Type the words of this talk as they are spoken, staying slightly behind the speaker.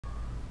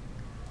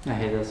I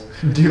hate this.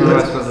 Dude,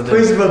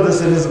 please put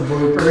this in as a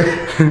blooper.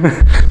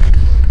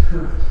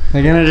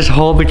 I'm gonna just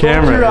hold the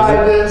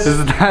camera.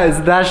 Is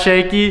that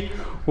shaky?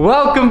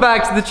 Welcome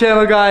back to the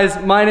channel,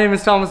 guys. My name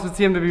is Thomas with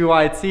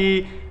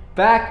TMWYT.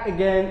 Back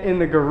again in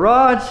the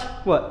garage.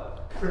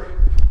 What?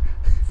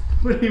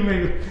 What do you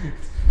mean?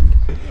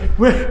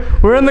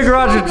 We're in the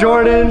garage with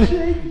Jordan.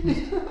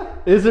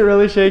 Is it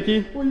really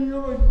shaky? Well, you go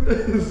like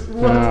this.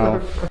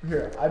 No.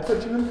 Here, I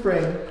put you in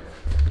frame.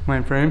 My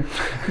frame?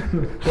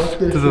 Does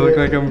it look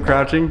like I'm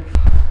crouching?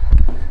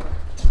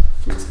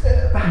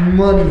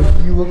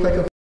 Money, you look like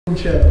a f***ing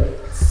Chevy.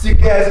 Sick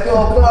ass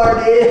golf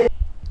party.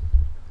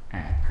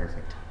 Alright,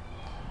 perfect.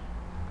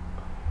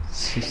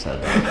 She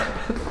said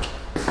that.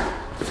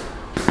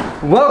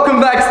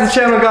 Welcome back to the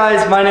channel,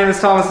 guys. My name is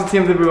Thomas with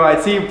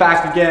TMWYT.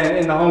 Back again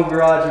in the home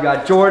garage. We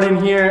got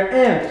Jordan here,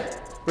 and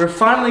we're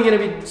finally going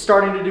to be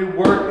starting to do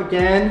work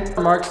again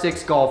for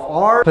Mk6 Golf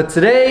R. But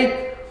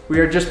today, we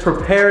are just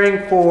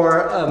preparing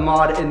for a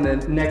mod in the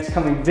next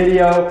coming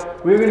video.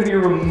 We're going to be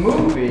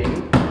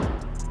removing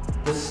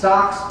the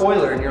stock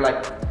spoiler, and you're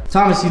like,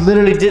 Thomas, you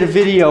literally did a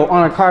video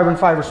on a carbon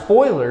fiber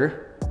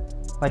spoiler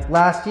like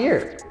last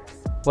year.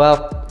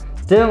 Well,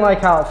 didn't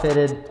like how it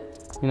fitted.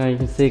 You know, you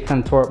can see it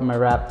kind of tore up my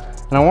wrap.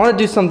 And I want to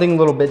do something a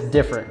little bit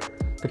different.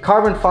 The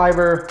carbon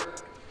fiber,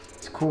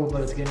 it's cool,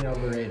 but it's getting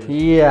overrated.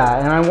 Yeah,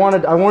 and I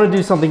want to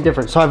do something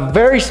different. So I have a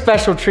very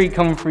special treat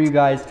coming for you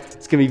guys.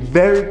 It's gonna be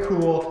very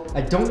cool.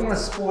 I don't want to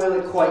spoil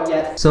it quite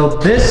yet. So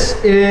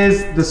this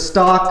is the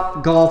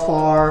stock Golf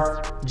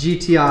R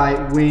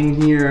GTI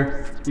wing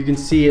here. You can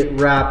see it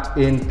wrapped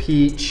in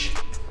peach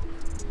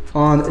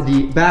on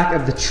the back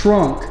of the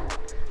trunk.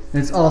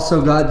 And it's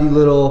also got the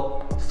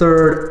little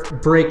third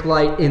brake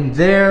light in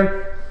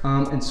there.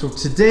 And so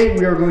today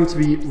we are going to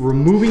be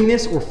removing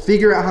this or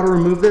figure out how to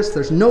remove this.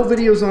 There's no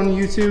videos on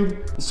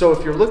YouTube. So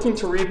if you're looking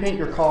to repaint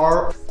your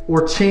car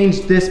or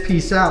change this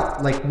piece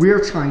out like we're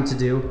trying to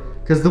do,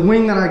 because the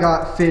wing that I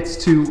got fits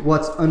to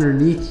what's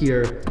underneath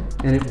here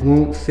and it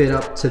won't fit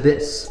up to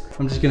this.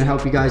 I'm just gonna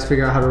help you guys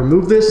figure out how to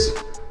remove this.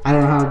 I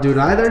don't know how to do it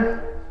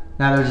either.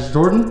 Neither does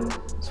Jordan.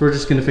 So we're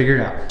just gonna figure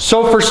it out.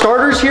 So for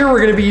starters here, we're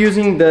gonna be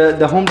using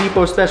the Home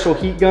Depot special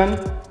heat gun.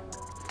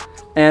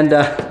 And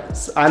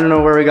I don't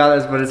know where we got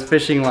this, but it's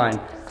fishing line.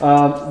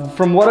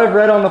 From what I've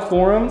read on the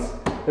forums,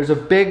 there's a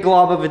big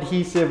glob of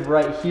adhesive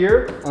right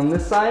here on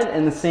this side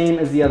and the same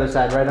as the other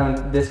side, right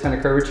on this kind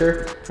of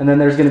curvature. And then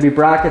there's gonna be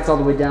brackets all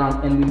the way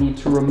down and we need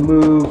to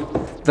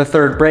remove the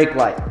third brake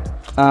light.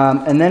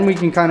 And then we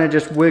can kind of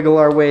just wiggle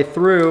our way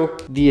through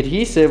the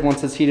adhesive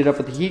once it's heated up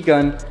with the heat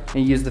gun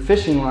and use the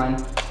fishing line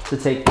to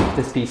take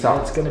this piece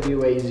off. It's gonna be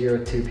way easier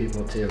with two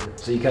people too.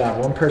 So you could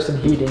have one person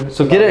heating,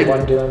 so get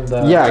one doing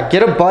the... Yeah,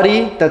 get a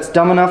buddy that's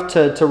dumb enough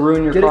to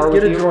ruin your car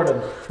with you. Get a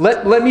Jordan.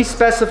 Let me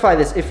specify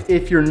this.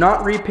 If you're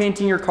not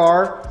repainting your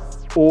car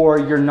or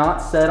you're not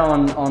set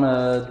on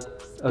a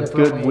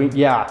good wing,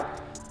 yeah,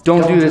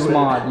 don't do this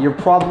mod. You're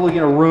probably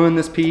gonna ruin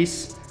this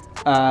piece.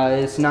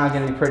 It's not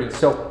gonna be pretty.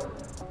 So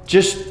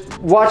just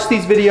watch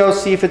these videos,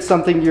 see if it's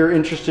something you're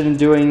interested in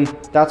doing.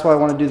 That's why I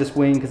want to do this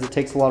wing, because it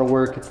takes a lot of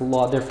work. It's a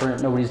lot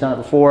different. Nobody's done it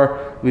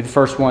before. We'll be the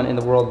first one in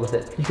the world with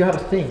it. You gotta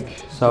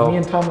think. So me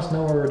and Thomas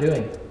know what we're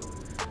doing.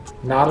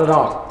 Not at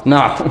all. No.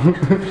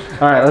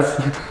 All right,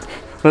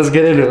 let's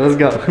get into it. Let's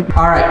go.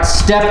 All right,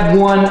 step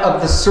one of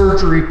the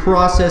surgery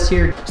process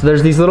here. So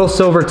there's these little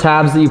silver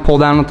tabs that you pull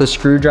down with the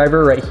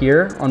screwdriver right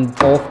here on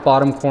both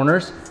bottom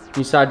corners.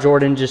 You saw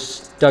Jordan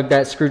just dug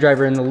that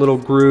screwdriver in the little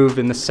groove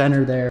in the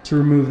center there to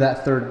remove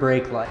that third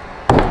brake light.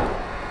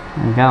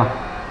 There you go.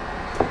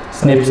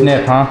 Snip,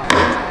 snip, huh?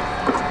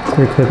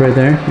 Clear clip right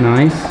there.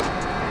 Nice.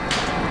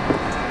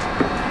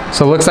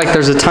 So it looks like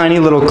there's a tiny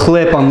little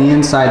clip on the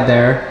inside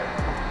there.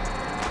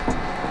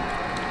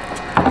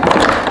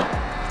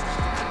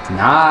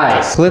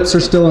 Nice. Clips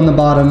are still on the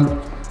bottom,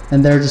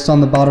 and they're just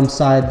on the bottom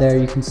side there.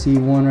 You can see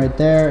one right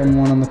there and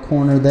one on the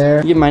corner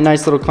there. You get my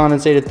nice little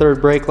condensated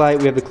third brake light.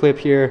 We have the clip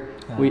here.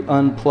 We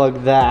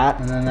unplug that,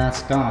 and then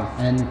that's gone.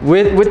 And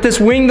with this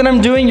wing that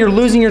I'm doing, you're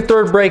losing your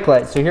third brake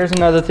light. So here's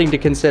another thing to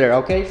consider.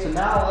 Okay, so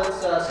now let's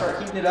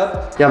start heating it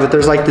up. Yeah, but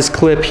there's like this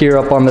clip here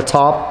up on the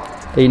top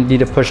that you need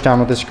to push down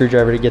with the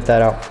screwdriver to get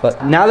that out.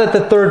 But now that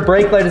the third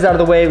brake light is out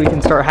of the way, we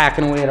can start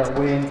hacking away at our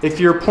wing. If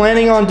you're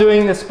planning on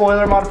doing the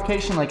spoiler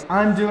modification like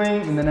I'm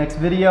doing in the next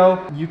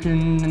video, you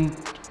can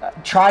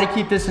try to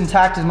keep this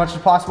intact as much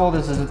as possible.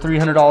 This is a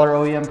 $300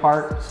 OEM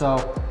part,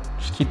 so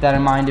just keep that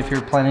in mind if you're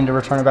planning to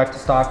return it back to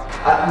stock.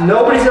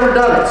 Nobody's ever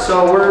done it,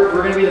 so we're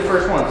gonna be the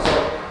first one.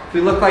 So if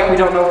we look like we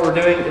don't know what we're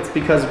doing, it's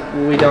because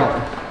we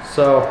don't.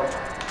 So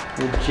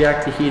we'll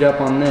jack the heat up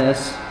on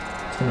this.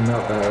 It's gonna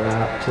melt that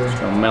wrap too. It's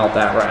gonna melt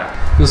that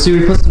wrap. You'll see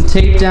we put some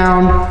tape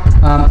down,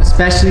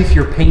 especially if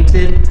you're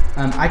painted.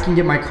 I can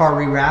get my car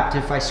rewrapped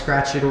if I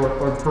scratch it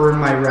or burn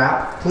my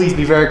wrap. Please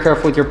be very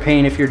careful with your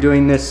paint if you're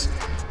doing this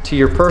to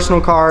your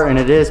personal car and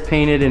it is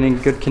painted and in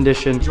good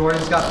condition.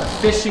 Jordan's got the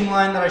fishing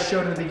line that I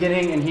showed in the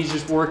beginning and he's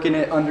just working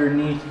it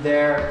underneath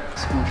there.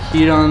 Some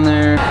heat on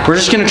there. We're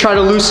just gonna try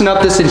to loosen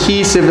up this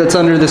adhesive that's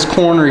under this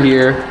corner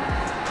here.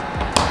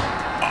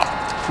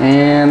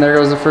 And there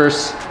goes the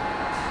first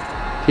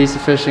piece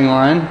of fishing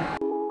line.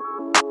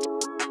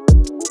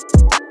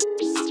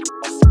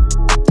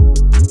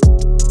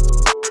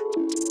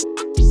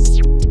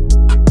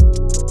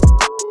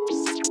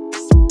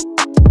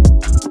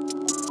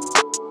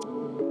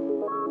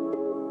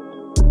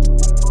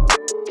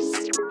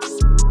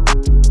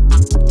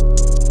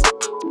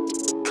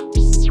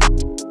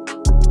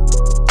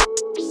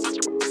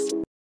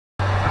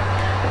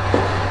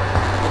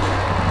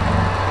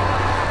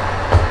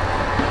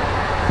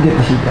 Get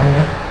the heat down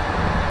here.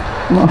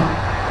 Come on.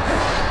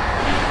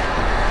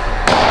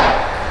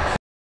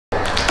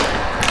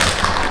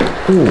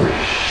 Oh,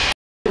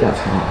 that's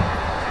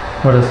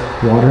hot. What is?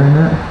 Water in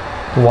that?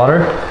 Water?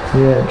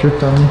 Yeah, it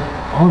dripped on me.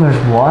 Oh,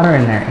 there's water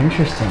in there.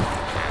 Interesting.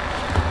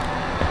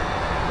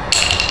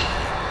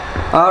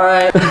 All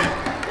right.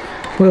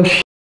 Well,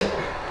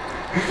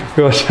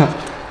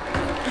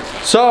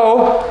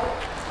 So,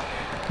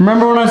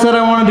 remember when I said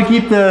I wanted to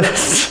keep the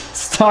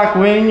stock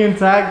wing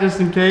intact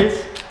just in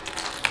case?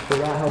 so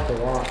that helped a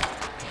lot.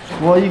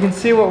 Well, you can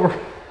see what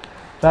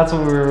that's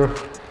what we were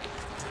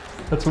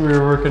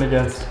working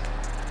against.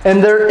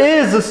 And there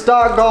is a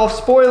stock golf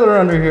spoiler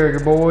under here,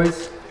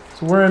 boys.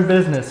 So we're in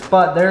business.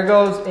 But there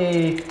goes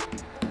a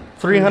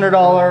 $300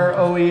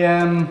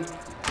 OEM.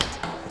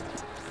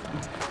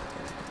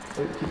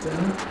 Wait, keep that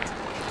in.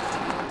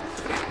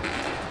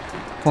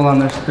 Hold on,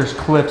 there's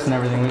clips and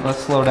everything. Let's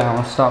slow down.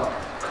 Let's stop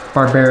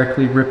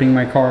barbarically ripping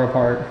my car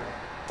apart.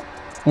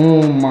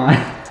 Oh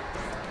my.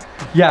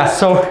 Yeah,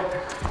 so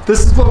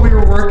this is what we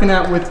were working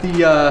at with the,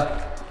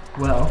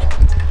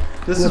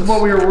 this is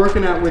what we were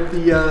working at with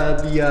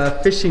the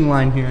fishing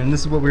line here, and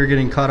this is what we were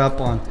getting caught up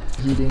on.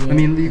 Heating I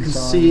mean, you can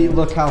see,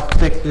 look how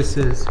thick this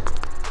is.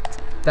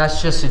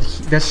 That's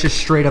just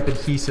straight up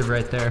adhesive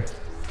right there.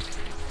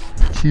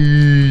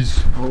 Jeez.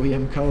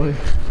 OEM color.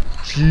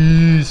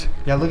 Jeez.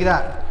 Yeah, look at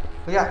that.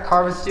 Look at that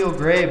carbon steel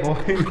gray,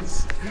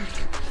 boys.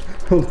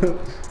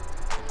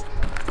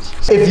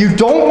 If you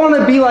don't want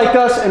to be like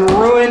us and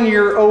ruin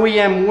your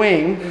OEM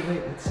wing,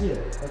 Wait, let's see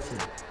it. Let's see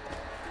it.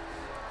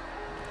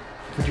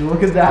 would you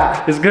look at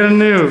that? It's good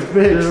news.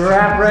 Just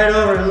wrap right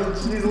over.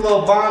 Just needs a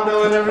little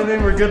Bondo and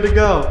everything. We're good to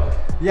go.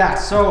 Yeah,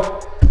 so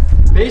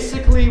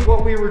basically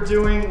what we were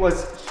doing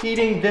was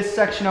heating this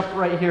section up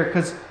right here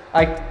because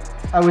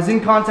I was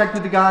in contact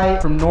with the guy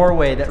from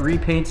Norway that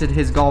repainted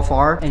his Golf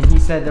R, and he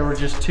said there were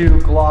just 2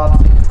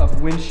 globs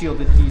of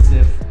windshield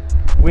adhesive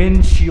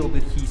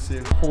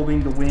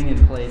holding the wing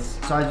in place.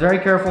 So I was very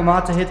careful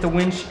not to hit the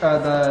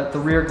the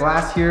rear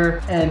glass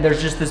here, and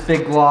there's just this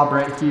big glob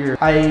right here.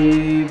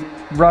 I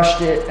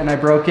rushed it and I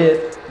broke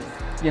it,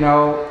 you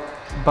know,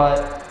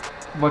 but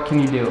what can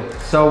you do?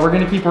 So we're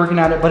gonna keep working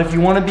at it, but if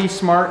you wanna be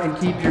smart and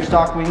keep your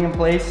stock wing in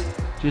place,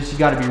 you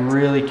gotta be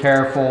really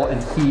careful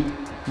and heat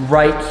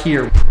right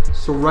here.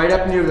 So right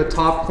up near the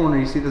top corner,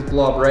 you see this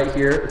blob right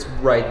here? It's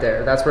right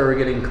there. That's where we're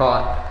getting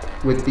caught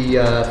with the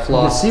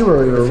floss. You can see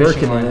where we were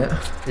working line. in it.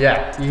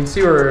 Yeah, you can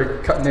see where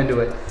we're cutting into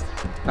it.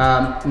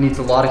 It needs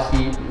a lot of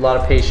heat, a lot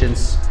of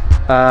patience.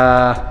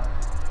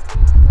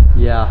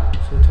 Yeah.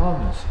 So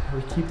Thomas, are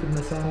we keeping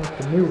this on with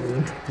the new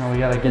wing? No, we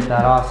gotta get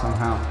that off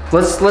somehow.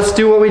 Let's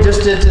do what we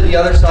just did to the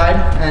other side,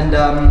 and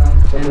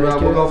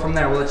we'll go from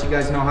there. We'll let you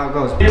guys know how it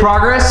goes.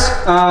 Progress.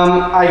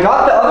 I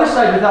got the other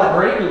side without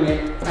breaking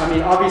it. I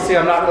mean, obviously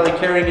I'm not really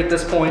caring at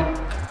this point.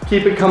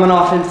 Keep it coming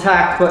off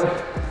intact,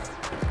 but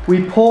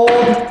we pulled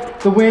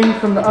the wing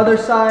from the other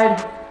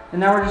side, and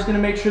now we're just gonna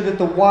make sure that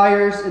the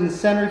wires in the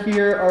center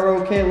here are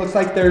okay. It looks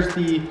like there's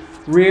the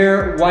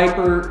rear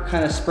wiper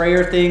kind of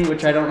sprayer thing,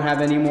 which I don't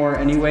have anymore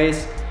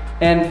anyways.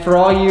 And for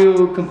all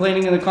you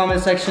complaining in the comment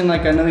section,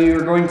 like I know you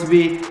were going to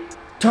be,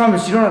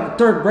 Thomas, you don't have a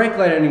third brake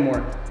light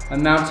anymore.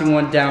 I'm mounting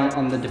one down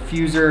on the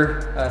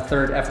diffuser,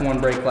 third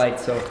F1 brake light,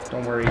 so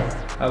don't worry.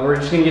 We're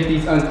just gonna get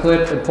these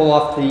unclipped and pull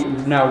off the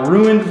now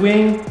ruined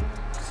wing,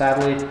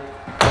 sadly.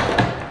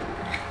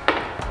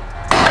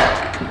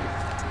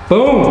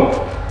 Boom!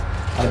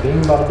 Bada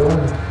bing, bada boom.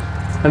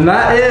 And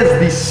that is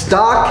the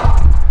stock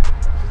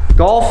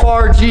Golf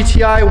R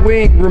GTI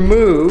wing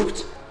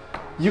removed.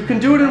 You can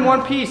do it in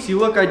one piece. You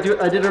look, I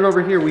did it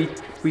over here.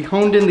 We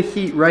honed in the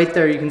heat right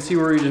there. You can see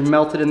where we just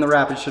melted in the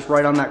wrap. It's just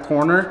right on that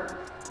corner.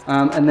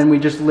 And then we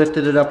just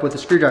lifted it up with a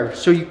screwdriver.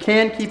 So you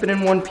can keep it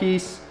in one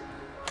piece.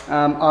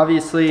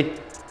 Obviously,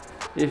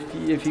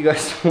 if you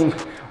guys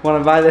want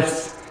to buy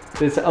this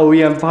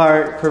OEM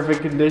part,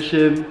 perfect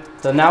condition.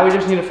 So now we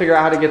just need to figure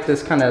out how to get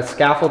this kind of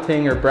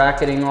scaffolding or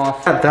bracketing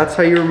off. Yeah, that's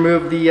how you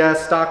remove the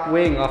stock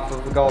wing off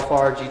of the Golf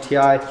R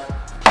GTI.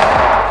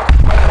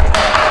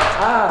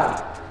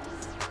 Ah!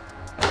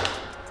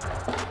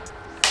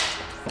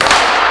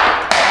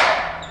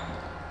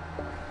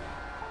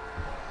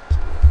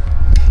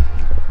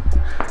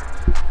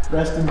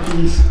 Rest in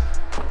peace.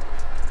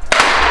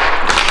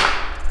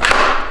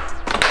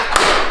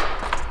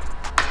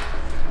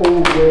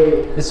 Oh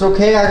wait. It's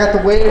okay, I got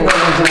the weight.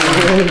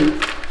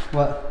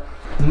 What?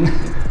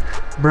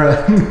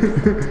 Bruh.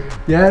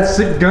 Yeah, it's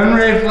a gun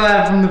ray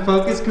flag from the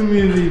Focus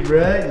community,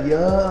 bruh.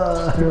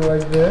 Yeah. Do it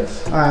like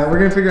this. Alright, we're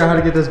gonna figure out how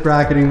to get this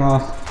bracketing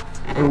off.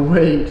 Oh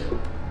wait.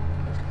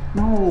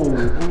 No,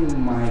 oh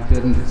my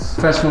goodness.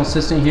 Professional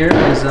assistant here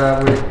is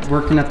we're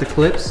working at the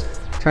clips,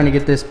 trying to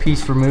get this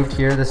piece removed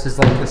here. This is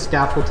like the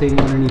scaffolding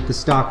underneath the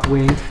stock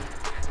wing.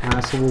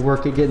 So we'll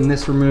work at getting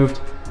this removed.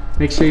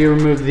 Make sure you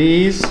remove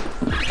these,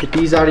 get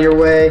these out of your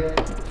way.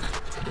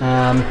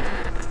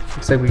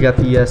 Looks like we got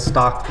the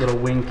stock little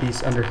wing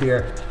piece under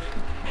here.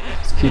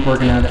 Let's keep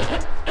working at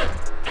it.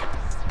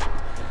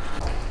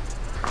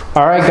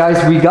 All right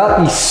guys, we got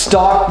the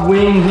stock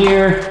wing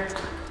here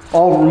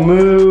all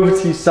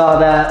removed. You saw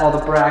that, all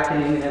the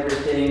bracketing and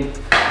everything.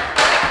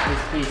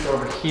 This piece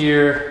over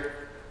here.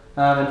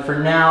 And for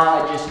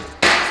now, I just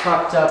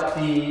tucked up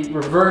the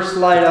reverse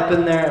light up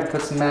in there and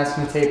put some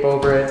masking tape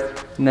over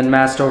it, and then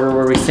masked over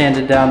where we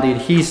sanded down the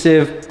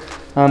adhesive.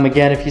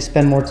 Again, if you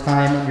spend more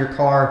time in your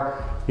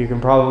car, you can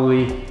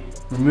probably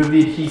remove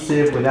the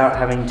adhesive without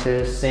having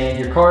to sand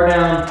your car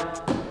down.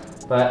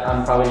 But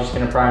I'm probably just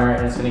gonna primer it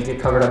and it's gonna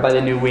get covered up by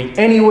the new wing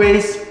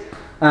anyways.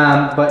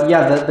 But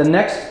yeah, the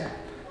next,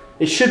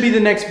 it should be the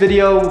next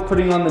video, we're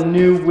putting on the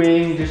new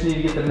wing. Just need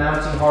to get the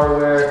mounting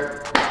hardware.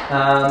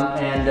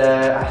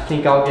 I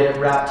think I'll get it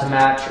wrapped to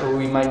match, or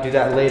we might do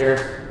that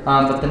later.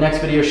 But the next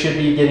video should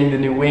be getting the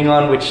new wing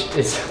on, which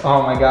is,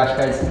 oh my gosh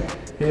guys,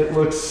 it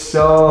looks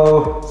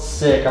so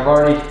sick. I've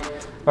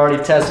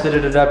already test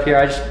fitted it up here.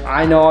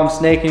 I know I'm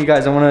snaking you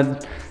guys. I wanna,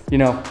 you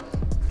know,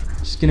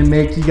 just gonna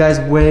make you guys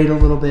wait a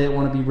little bit.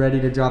 Want to be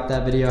ready to drop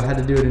that video. I had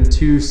to do it in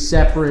 2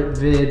 separate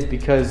vids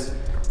because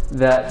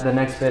the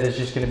next vid is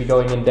just gonna be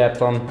going in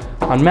depth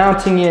on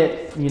mounting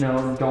it, you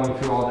know, going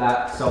through all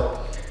that. So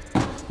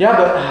yeah,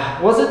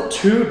 but it wasn't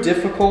too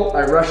difficult.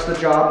 I rushed the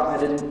job. I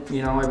didn't,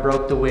 you know, I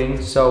broke the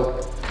wing.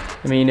 So,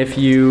 I mean, if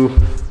you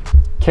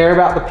care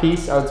about the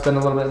piece, I would spend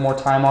a little bit more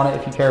time on it.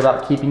 If you care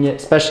about keeping it,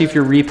 especially if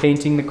you're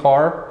repainting the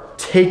car,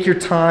 take your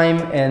time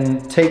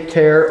and take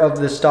care of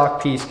the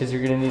stock piece because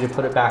you're gonna need to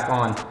put it back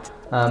on.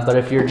 But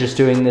if you're just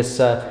doing this,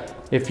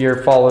 if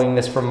you're following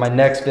this from my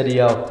next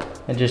video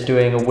and just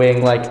doing a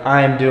wing like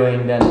I'm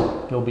doing, then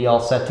you'll be all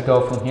set to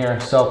go from here.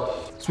 So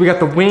we got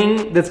the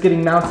wing that's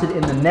getting mounted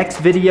in the next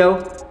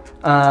video.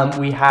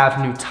 We have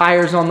new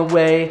tires on the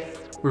way.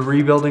 We're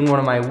rebuilding one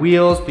of my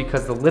wheels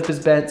because the lip is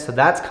bent, so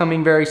that's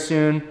coming very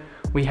soon.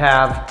 We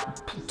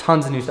have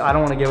tons of new stuff. I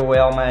don't want to give away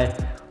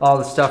all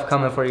the stuff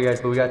coming for you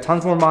guys, but we got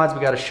tons more mods. We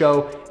got a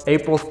show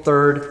April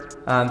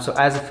 3rd. So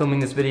as of filming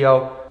this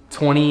video,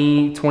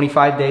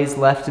 25 days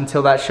left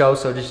until that show.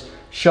 So just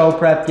show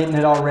prep, getting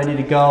it all ready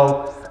to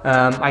go.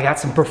 I got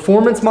some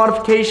performance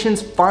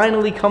modifications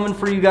finally coming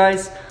for you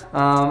guys.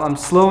 I'm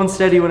slow and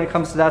steady when it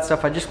comes to that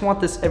stuff. I just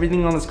want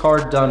everything on this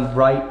car done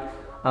right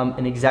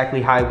and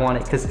exactly how I want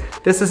it, because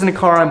this isn't a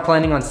car I'm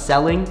planning on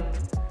selling.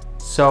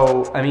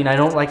 So, I mean, I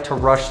don't like to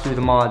rush through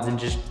the mods and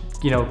just,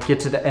 you know, get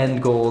to the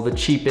end goal the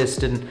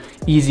cheapest and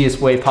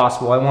easiest way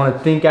possible. I want to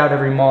think out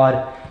every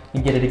mod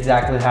and get it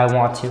exactly how I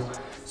want to.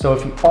 So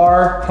if you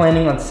are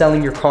planning on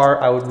selling your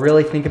car, I would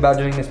really think about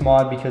doing this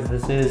mod, because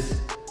this is,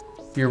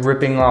 you're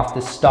ripping off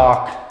the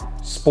stock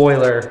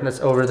spoiler that's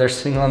over there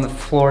sitting on the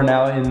floor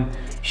now in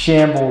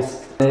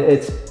shambles.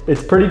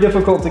 It's pretty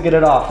difficult to get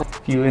it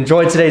off. If you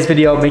enjoyed today's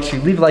video, make sure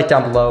you leave a like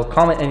down below.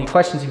 Comment any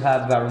questions you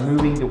have about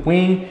removing the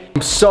wing.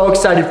 I'm so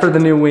excited for the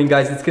new wing,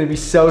 guys. It's gonna be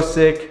so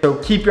sick. So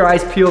keep your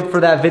eyes peeled for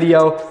that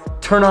video.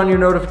 Turn on your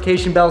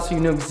notification bell so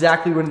you know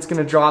exactly when it's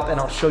gonna drop, and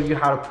I'll show you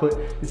how to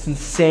put this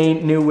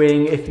insane new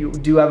wing if you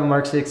do have a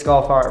Mk6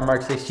 Golf R or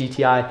Mk6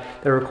 GTI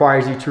that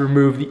requires you to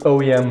remove the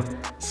OEM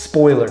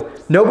spoiler.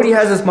 Nobody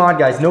has this mod,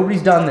 guys.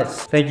 Nobody's done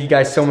this. Thank you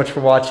guys so much for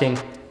watching,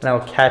 and I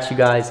will catch you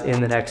guys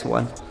in the next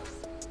one.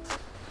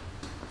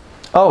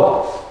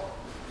 Oh,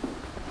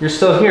 you're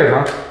still here,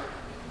 huh?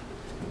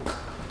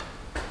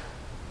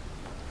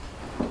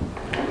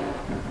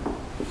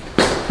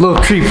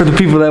 Little treat for the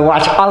people that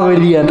watch all the way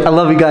to the end. I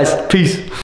love you guys. Peace.